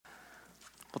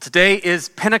Well, today is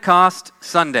Pentecost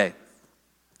Sunday.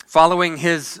 Following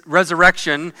his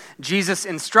resurrection, Jesus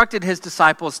instructed his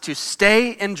disciples to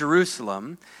stay in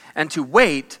Jerusalem and to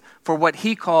wait for what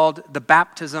he called the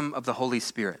baptism of the Holy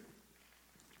Spirit.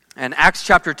 And Acts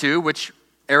chapter 2, which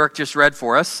Eric just read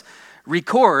for us,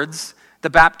 records the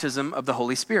baptism of the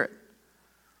Holy Spirit.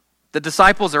 The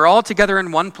disciples are all together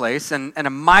in one place, and a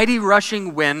mighty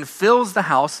rushing wind fills the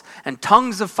house, and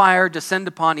tongues of fire descend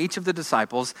upon each of the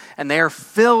disciples, and they are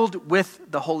filled with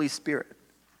the Holy Spirit.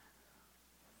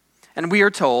 And we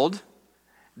are told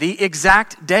the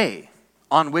exact day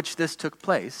on which this took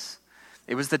place.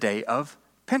 It was the day of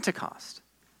Pentecost.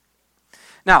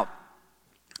 Now,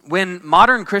 when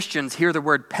modern Christians hear the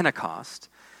word Pentecost,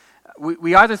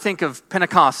 we either think of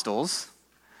Pentecostals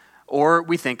or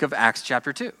we think of Acts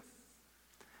chapter 2.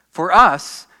 For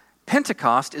us,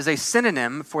 Pentecost is a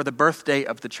synonym for the birthday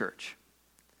of the church.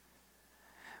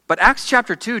 But Acts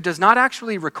chapter 2 does not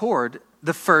actually record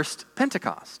the first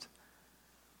Pentecost,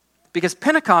 because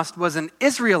Pentecost was an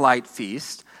Israelite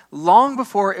feast long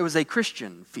before it was a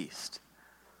Christian feast.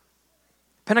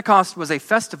 Pentecost was a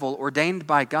festival ordained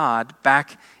by God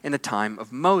back in the time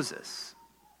of Moses.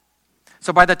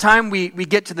 So by the time we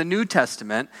get to the New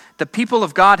Testament, the people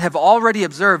of God have already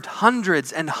observed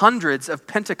hundreds and hundreds of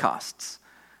Pentecosts.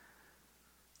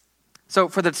 So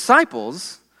for the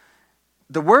disciples,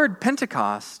 the word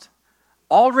Pentecost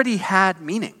already had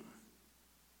meaning.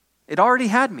 It already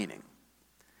had meaning.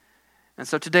 And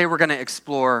so today we're going to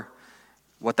explore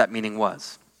what that meaning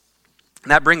was. And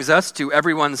that brings us to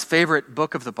everyone's favorite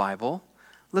book of the Bible,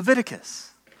 Leviticus.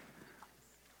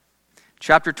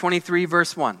 Chapter 23,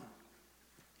 verse 1.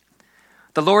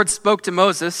 The Lord spoke to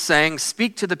Moses, saying,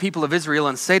 "Speak to the people of Israel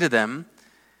and say to them,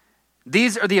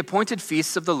 these are the appointed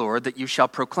feasts of the Lord that you shall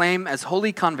proclaim as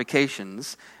holy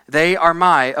convocations. They are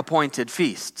my appointed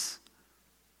feasts."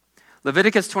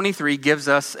 Leviticus 23 gives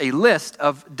us a list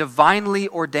of divinely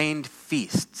ordained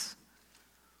feasts.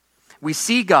 We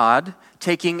see God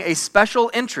taking a special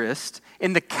interest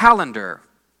in the calendar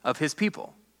of his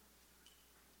people.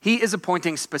 He is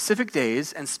appointing specific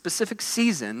days and specific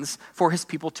seasons for his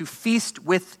people to feast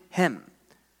with him.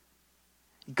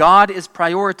 God is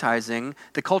prioritizing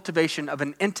the cultivation of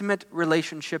an intimate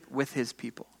relationship with his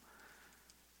people.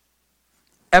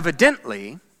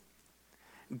 Evidently,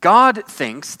 God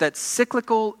thinks that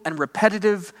cyclical and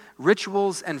repetitive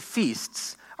rituals and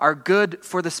feasts are good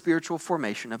for the spiritual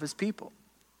formation of his people.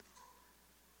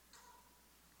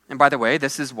 And by the way,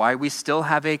 this is why we still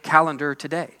have a calendar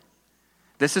today.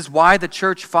 This is why the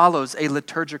church follows a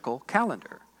liturgical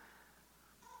calendar.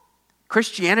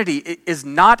 Christianity is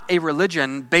not a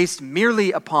religion based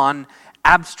merely upon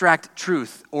abstract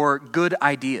truth or good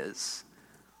ideas.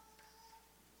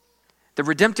 The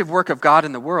redemptive work of God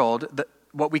in the world,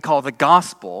 what we call the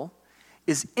gospel,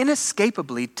 is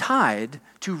inescapably tied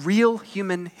to real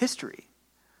human history.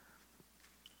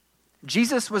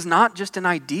 Jesus was not just an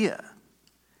idea.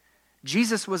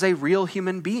 Jesus was a real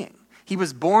human being. He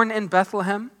was born in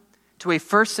Bethlehem to a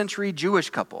first-century Jewish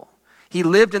couple. He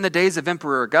lived in the days of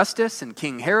Emperor Augustus and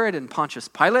King Herod and Pontius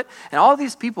Pilate, and all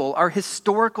these people are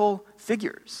historical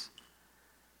figures.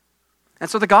 And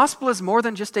so the gospel is more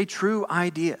than just a true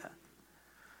idea.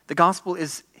 The gospel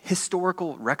is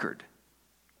historical record.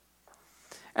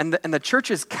 And the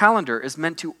church's calendar is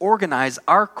meant to organize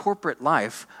our corporate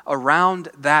life around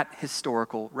that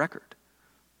historical record.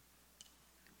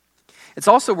 It's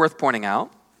also worth pointing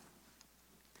out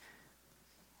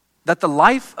that the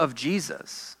life of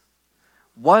Jesus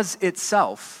was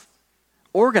itself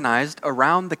organized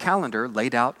around the calendar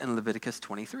laid out in Leviticus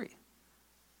 23.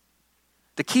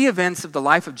 The key events of the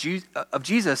life of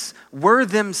Jesus were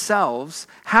themselves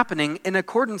happening in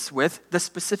accordance with the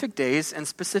specific days and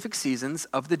specific seasons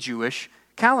of the Jewish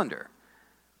calendar.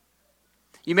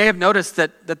 You may have noticed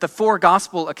that the four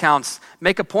gospel accounts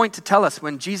make a point to tell us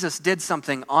when Jesus did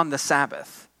something on the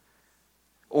Sabbath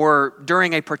or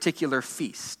during a particular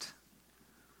feast.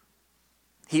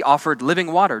 He offered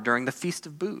living water during the Feast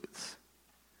of Booths.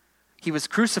 He was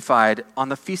crucified on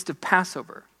the Feast of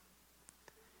Passover.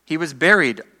 He was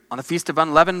buried on the Feast of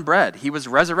Unleavened Bread. He was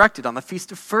resurrected on the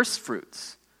Feast of First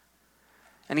Fruits.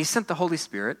 And he sent the Holy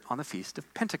Spirit on the Feast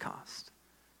of Pentecost.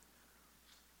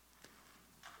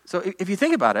 So if you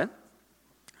think about it,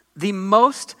 the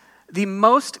most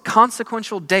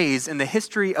consequential days in the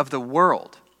history of the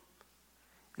world,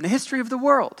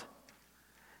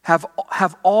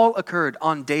 have all occurred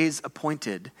on days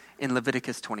appointed in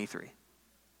Leviticus 23.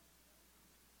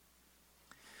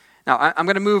 Now, I'm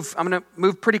going to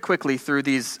move pretty quickly through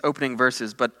these opening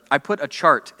verses, but I put a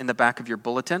chart in the back of your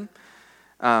bulletin.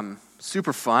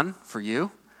 Super fun for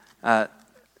you.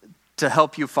 to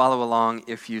help you follow along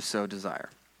if you so desire.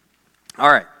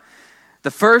 All right.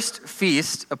 The first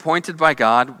feast appointed by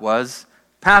God was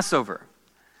Passover,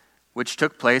 which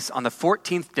took place on the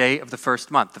 14th day of the first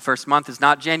month. The first month is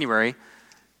not January.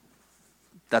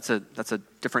 That's a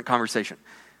different conversation.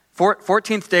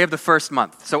 14th day of the first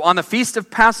month. So on the feast of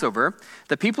Passover,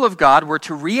 the people of God were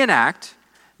to reenact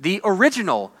the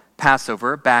original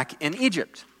Passover back in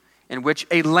Egypt, in which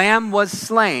a lamb was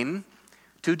slain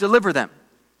to deliver them.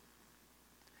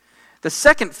 The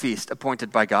second feast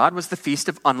appointed by God was the Feast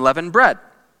of Unleavened Bread.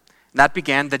 And that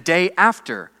began the day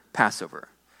after Passover.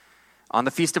 On the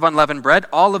Feast of Unleavened Bread,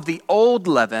 all of the old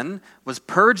leaven was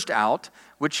purged out,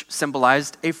 which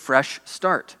symbolized a fresh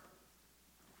start.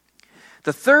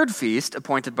 The third feast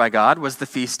appointed by God was the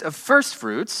Feast of First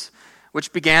Fruits,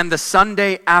 which began the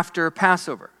Sunday after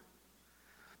Passover.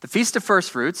 The Feast of First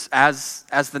Fruits, as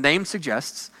the name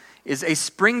suggests, is a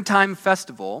springtime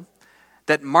festival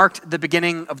that marked the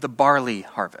beginning of the barley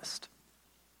harvest.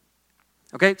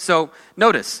 Okay, so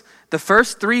notice, the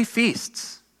first three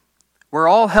feasts were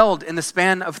all held in the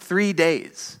span of 3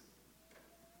 days.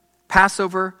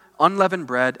 Passover, unleavened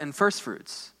bread, and first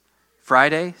fruits.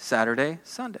 Friday, Saturday,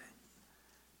 Sunday.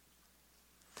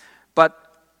 But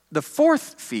the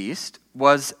fourth feast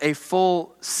was a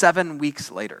full 7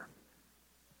 weeks later.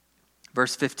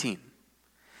 Verse 15.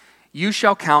 You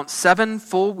shall count 7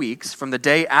 full weeks from the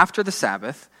day after the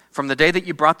Sabbath, from the day that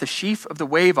you brought the sheaf of the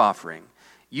wave offering.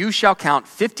 You shall count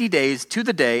 50 days to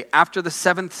the day after the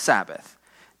 7th Sabbath.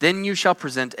 Then you shall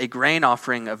present a grain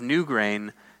offering of new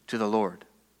grain to the Lord.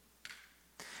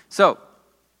 So,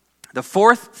 the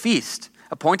fourth feast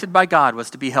appointed by God was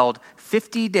to be held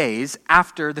 50 days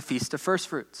after the Feast of First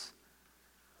Fruits.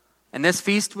 And this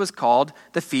feast was called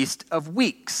the Feast of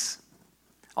Weeks,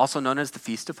 also known as the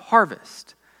Feast of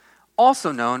Harvest,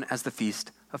 also known as the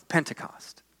Feast of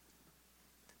Pentecost.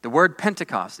 The word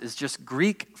Pentecost is just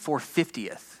Greek for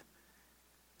 50th,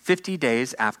 50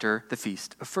 days after the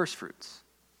Feast of First Fruits.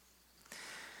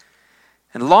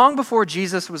 And long before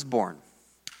Jesus was born,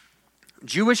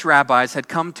 Jewish rabbis had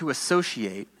come to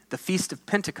associate the Feast of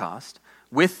Pentecost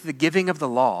with the giving of the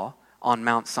law on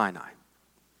Mount Sinai.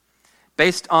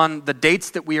 Based on the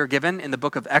dates that we are given in the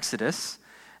book of Exodus,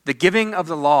 the giving of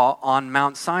the law on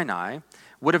Mount Sinai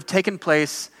would have taken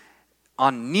place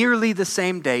on nearly the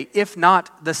same day, if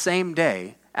not the same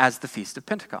day, as the Feast of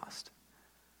Pentecost.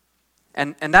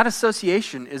 And that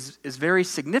association is very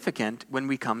significant when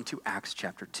we come to Acts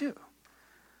chapter 2.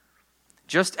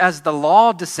 Just as the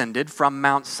law descended from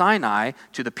Mount Sinai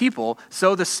to the people,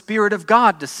 so the Spirit of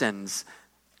God descends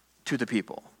to the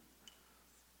people.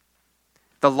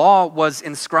 The law was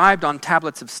inscribed on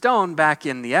tablets of stone back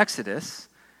in the Exodus,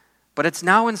 but it's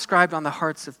now inscribed on the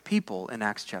hearts of people in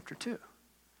Acts chapter 2.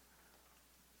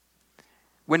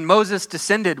 When Moses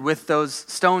descended with those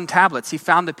stone tablets, he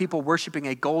found the people worshiping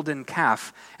a golden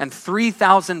calf, and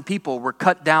 3,000 people were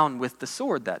cut down with the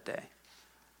sword that day.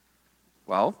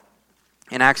 Well,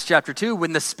 in Acts chapter 2,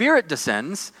 when the Spirit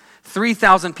descends,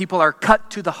 3,000 people are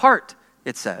cut to the heart,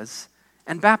 it says,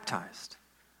 and baptized.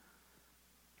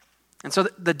 And so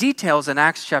the details in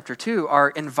Acts chapter 2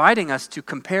 are inviting us to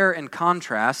compare and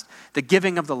contrast the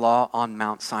giving of the law on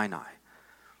Mount Sinai.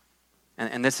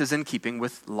 And this is in keeping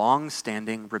with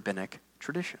long-standing rabbinic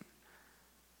tradition.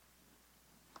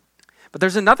 But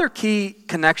there's another key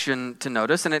connection to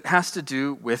notice, and it has to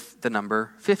do with the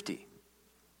number 50.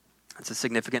 It's a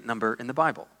significant number in the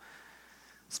Bible.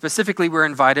 Specifically, we're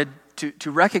invited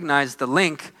to recognize the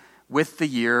link with the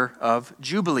year of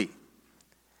Jubilee,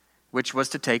 which was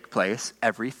to take place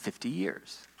every 50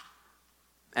 years.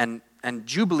 And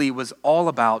Jubilee was all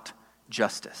about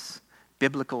justice,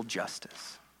 biblical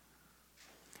justice.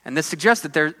 And this suggests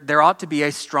that there ought to be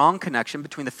a strong connection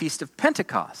between the Feast of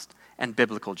Pentecost and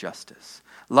biblical justice.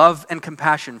 Love and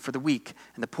compassion for the weak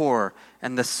and the poor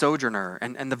and the sojourner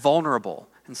and the vulnerable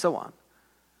and so on.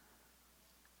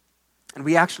 And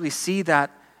we actually see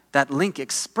that link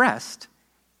expressed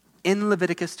in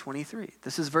Leviticus 23.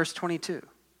 This is verse 22.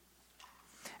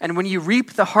 And when you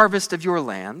reap the harvest of your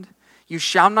land, you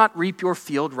shall not reap your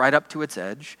field right up to its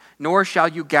edge, nor shall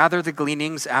you gather the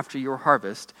gleanings after your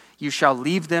harvest. You shall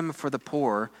leave them for the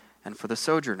poor and for the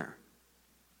sojourner.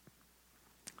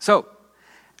 So,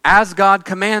 as God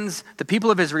commands the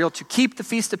people of Israel to keep the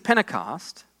Feast of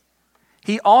Pentecost,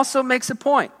 he also makes a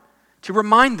point to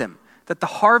remind them that the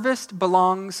harvest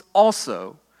belongs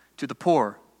also to the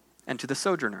poor and to the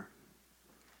sojourner.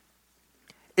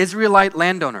 Israelite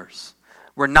landowners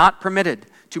were not permitted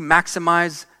to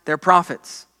maximize their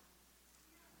profits.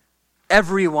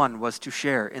 Everyone was to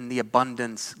share in the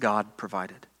abundance God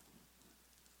provided.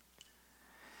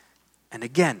 And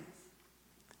again,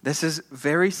 This is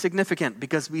very significant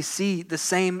because we see the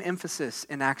same emphasis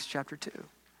in Acts chapter 2.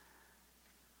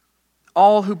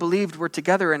 All who believed were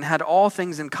together and had all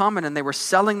things in common, and they were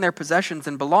selling their possessions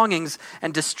and belongings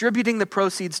and distributing the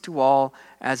proceeds to all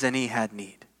as any had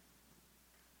need.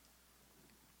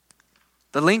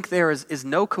 The link there is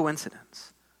no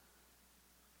coincidence.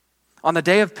 On the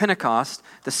day of Pentecost,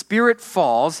 the Spirit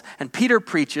falls and Peter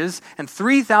preaches and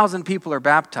 3,000 people are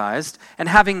baptized. And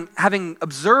having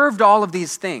observed all of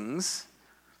these things,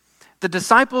 the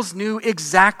disciples knew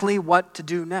exactly what to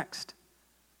do next.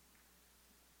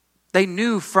 They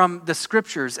knew from the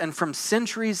scriptures and from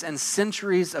centuries and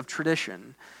centuries of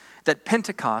tradition that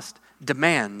Pentecost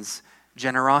demands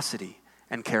generosity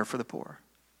and care for the poor.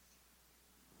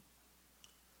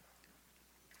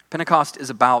 Pentecost is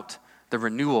about the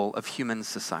renewal of human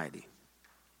society.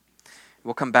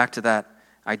 We'll come back to that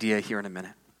idea here in a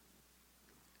minute.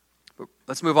 But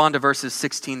let's move on to verses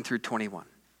 16 through 21.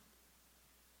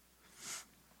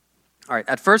 All right,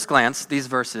 at first glance, these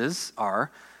verses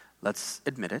are, let's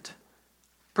admit it,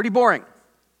 pretty boring.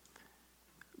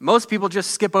 Most people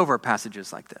just skip over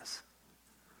passages like this.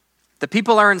 The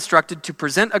people are instructed to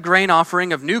present a grain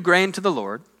offering of new grain to the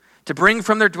Lord, to bring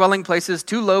from their dwelling places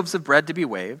 2 loaves of bread to be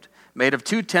waved, made of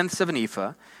 2/10 of an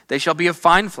ephah. They shall be of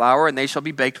fine flour, and they shall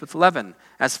be baked with leaven,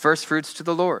 as first fruits to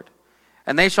the Lord.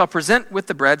 And they shall present with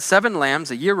the bread 7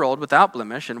 lambs a year old without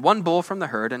blemish, and 1 bull from the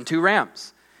herd, and 2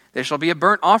 rams. They shall be a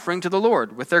burnt offering to the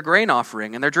Lord, with their grain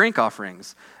offering and their drink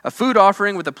offerings, a food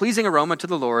offering with a pleasing aroma to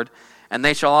the Lord. And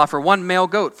they shall offer 1 male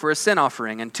goat for a sin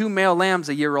offering, and 2 male lambs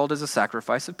a year old as a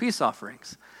sacrifice of peace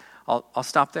offerings. I'll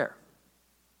stop there.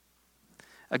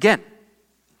 Again,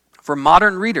 for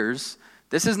modern readers,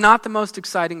 this is not the most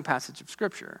exciting passage of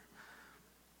Scripture.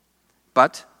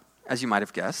 But, as you might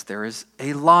have guessed, there is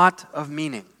a lot of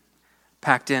meaning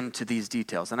packed into these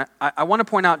details. And I want to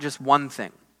point out just one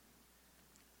thing.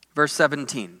 Verse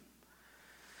 17.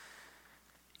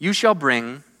 You shall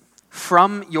bring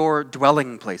from your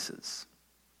dwelling places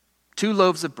 2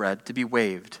 loaves of bread to be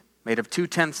waved, made of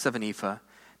 2/10 of an ephah.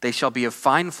 They shall be of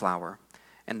fine flour,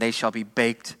 and they shall be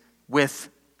baked with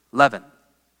leaven.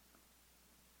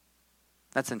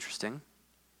 That's interesting.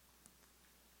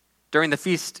 During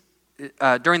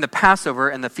the Passover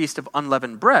and the Feast of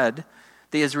Unleavened Bread,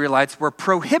 the Israelites were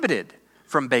prohibited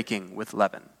from baking with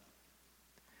leaven.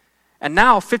 And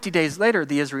now, 50 days later,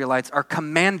 the Israelites are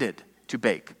commanded to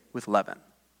bake with leaven.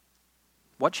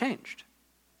 What changed?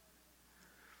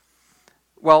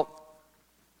 Well,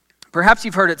 perhaps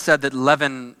you've heard it said that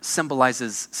leaven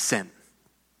symbolizes sin.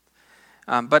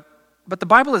 But the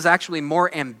Bible is actually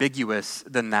more ambiguous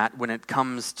than that when it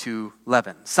comes to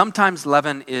leaven. Sometimes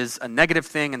leaven is a negative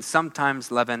thing, and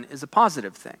sometimes leaven is a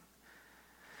positive thing.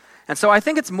 And so I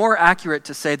think it's more accurate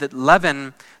to say that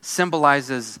leaven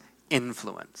symbolizes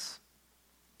influence.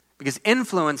 Because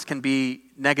influence can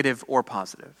be negative or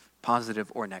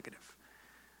positive or negative.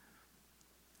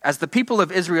 As the people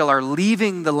of Israel are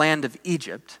leaving the land of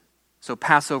Egypt, so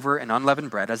Passover and unleavened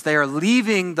bread, as they are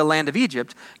leaving the land of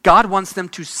Egypt, God wants them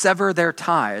to sever their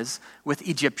ties with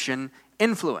Egyptian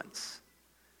influence,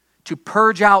 to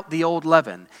purge out the old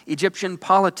leaven, Egyptian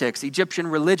politics, Egyptian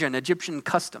religion, Egyptian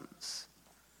customs.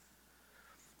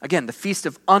 Again, the Feast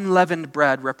of Unleavened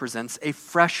Bread represents a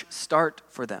fresh start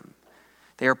for them.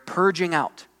 They are purging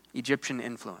out Egyptian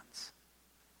influence.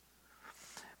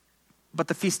 But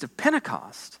the Feast of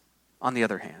Pentecost, on the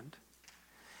other hand,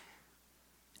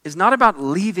 is not about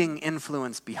leaving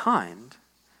influence behind.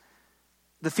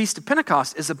 The Feast of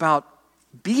Pentecost is about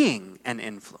being an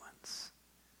influence.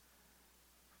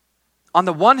 On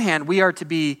the one hand, we are to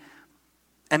be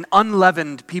an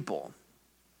unleavened people,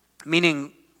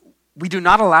 meaning we do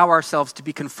not allow ourselves to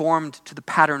be conformed to the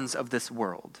patterns of this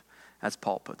world, as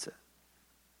Paul puts it.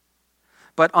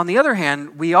 But on the other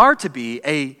hand, we are to be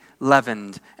a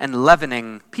leavened and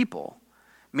leavening people,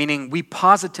 meaning we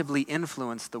positively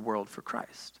influence the world for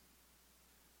Christ.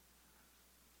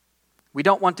 We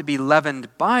don't want to be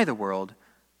leavened by the world,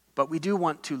 but we do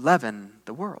want to leaven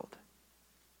the world.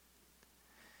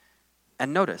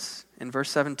 And notice in verse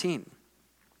 17,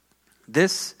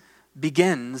 this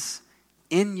begins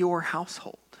in your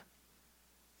household.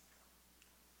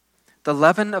 The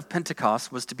leaven of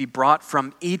Pentecost was to be brought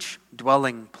from each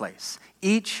dwelling place.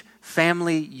 Each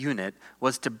family unit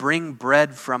was to bring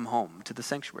bread from home to the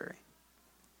sanctuary.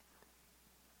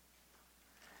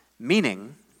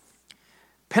 Meaning,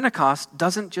 Pentecost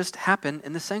doesn't just happen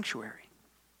in the sanctuary.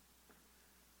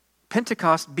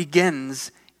 Pentecost begins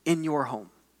in your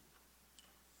home.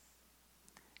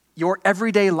 Your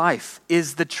everyday life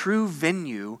is the true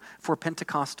venue for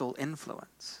Pentecostal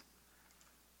influence.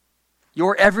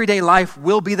 Your everyday life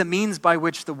will be the means by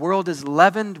which the world is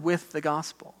leavened with the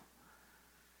gospel.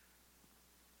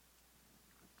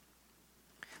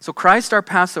 So Christ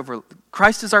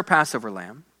is our Passover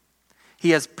lamb.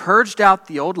 He has purged out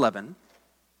the old leaven.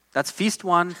 That's feast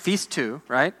 1, feast 2,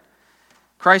 right?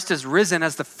 Christ has risen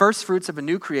as the first fruits of a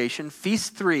new creation,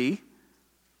 feast 3.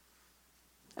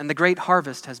 And the great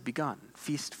harvest has begun,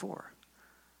 feast 4.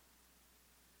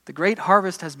 The great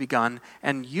harvest has begun,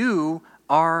 and you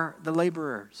are the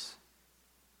laborers.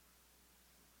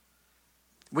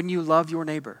 When you love your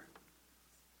neighbor,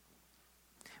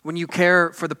 when you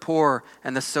care for the poor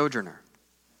and the sojourner,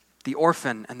 the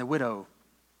orphan and the widow,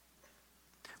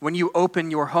 when you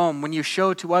open your home, when you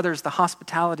show to others the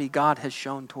hospitality God has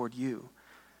shown toward you,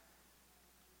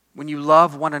 when you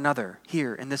love one another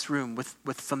here in this room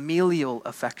with familial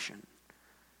affection,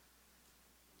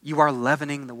 you are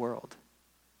leavening the world.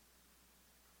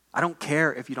 I don't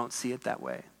care if you don't see it that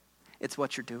way. It's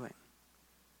what you're doing.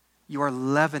 You are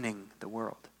leavening the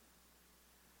world.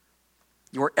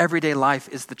 Your everyday life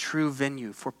is the true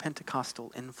venue for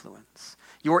Pentecostal influence.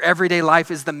 Your everyday life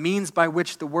is the means by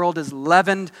which the world is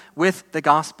leavened with the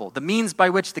gospel, the means by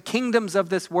which the kingdoms of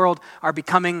this world are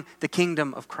becoming the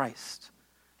kingdom of Christ.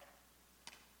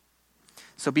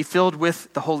 So be filled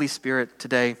with the Holy Spirit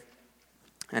today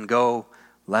and go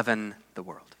leaven the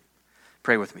world.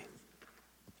 Pray with me.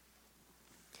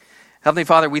 Heavenly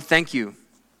Father, we thank you.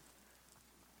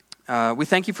 We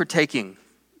thank you for taking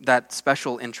that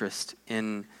special interest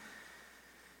in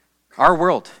our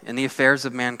world, in the affairs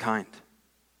of mankind,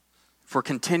 for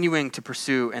continuing to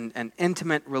pursue an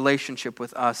intimate relationship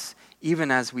with us,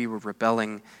 even as we were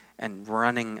rebelling and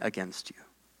running against you.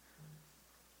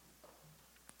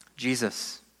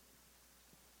 Jesus,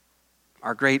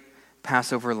 our great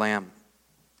Passover lamb,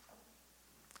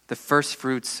 the first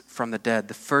fruits from the dead,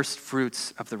 the first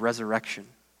fruits of the resurrection,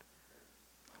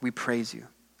 we praise you.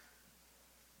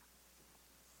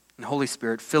 And Holy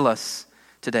Spirit, fill us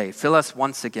today. Fill us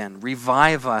once again.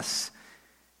 Revive us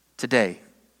today.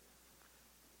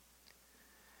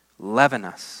 Leaven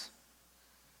us.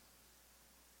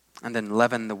 And then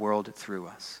leaven the world through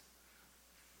us.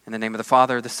 In the name of the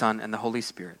Father, the Son, and the Holy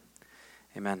Spirit.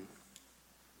 Amen.